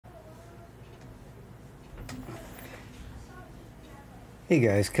Hey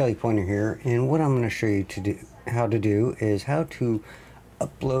guys, Kelly Poynor here, and what I'm going to show you how to do is how to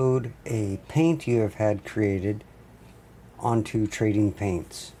upload a paint you have had created onto Trading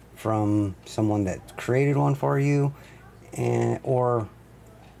Paints from someone that created one for you, or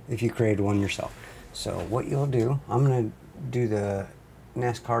if you created one yourself. So what you'll do, I'm going to do the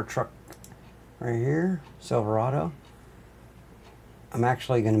NASCAR truck right here, Silverado. I'm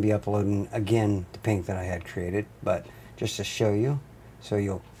actually going to be uploading again the paint that I had created, but just to show you. So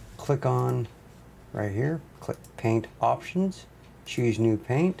you'll click on right here, click paint options, choose new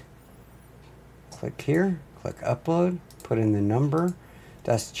paint, click here, click upload, put in the number.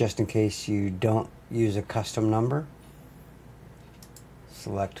 That's just in case you don't use a custom number.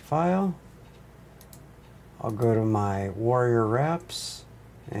 Select file. I'll go to my Warrior Wrapz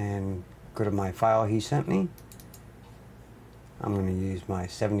and go to my file he sent me. I'm going to use my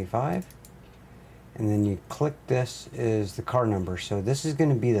 75. And then you click, this is the car number, so this is going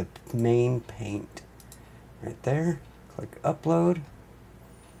to be the main paint right there. Click upload.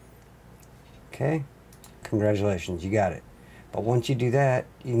 Okay, congratulations, you got it. But once you do that,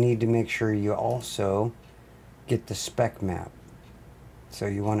 you need to make sure you also get the spec map. So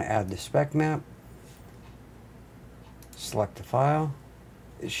you want to add the spec map, select the file.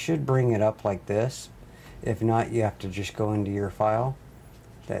 It should bring it up like this. If not, you have to just go into your file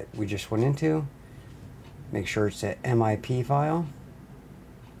that we just went into. Make sure it's a MIP file.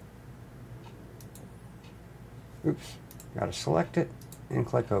 Oops, gotta select it and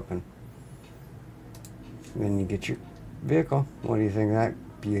click open. And then you get your vehicle. What do you think of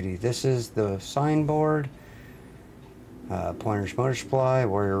that beauty? This is the signboard. Poynter's Motor Supply,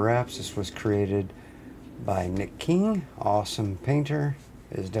 Warrior Wrapz. This was created by Nick King. Awesome painter.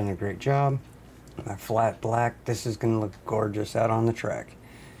 Has done a great job. My flat black. This is going to look gorgeous out on the track.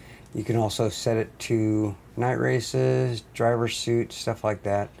 You can also set it to night races, driver suit, stuff like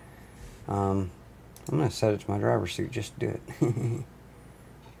that. I'm going to set it to my driver suit just to do it.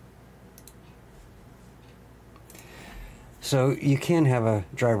 So you can have a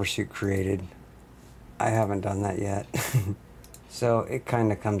driver suit created. I haven't done that yet. So it kind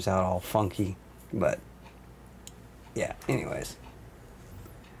of comes out all funky. But yeah, anyways.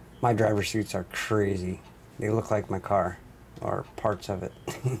 My driver suits are crazy. They look like my car, or parts of it.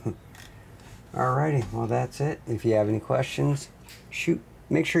 Alrighty, well that's it. If you have any questions, shoot.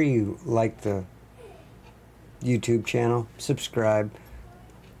 Make sure you like the YouTube channel, subscribe,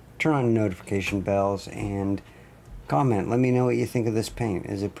 turn on notification bells, and comment. Let me know what you think of this paint.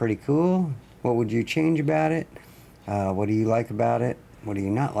 Is it pretty cool? What would you change about it? What do you like about it? What do you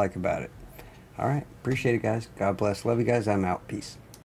not like about it? Alright, appreciate it guys. God bless. Love you guys. I'm out. Peace.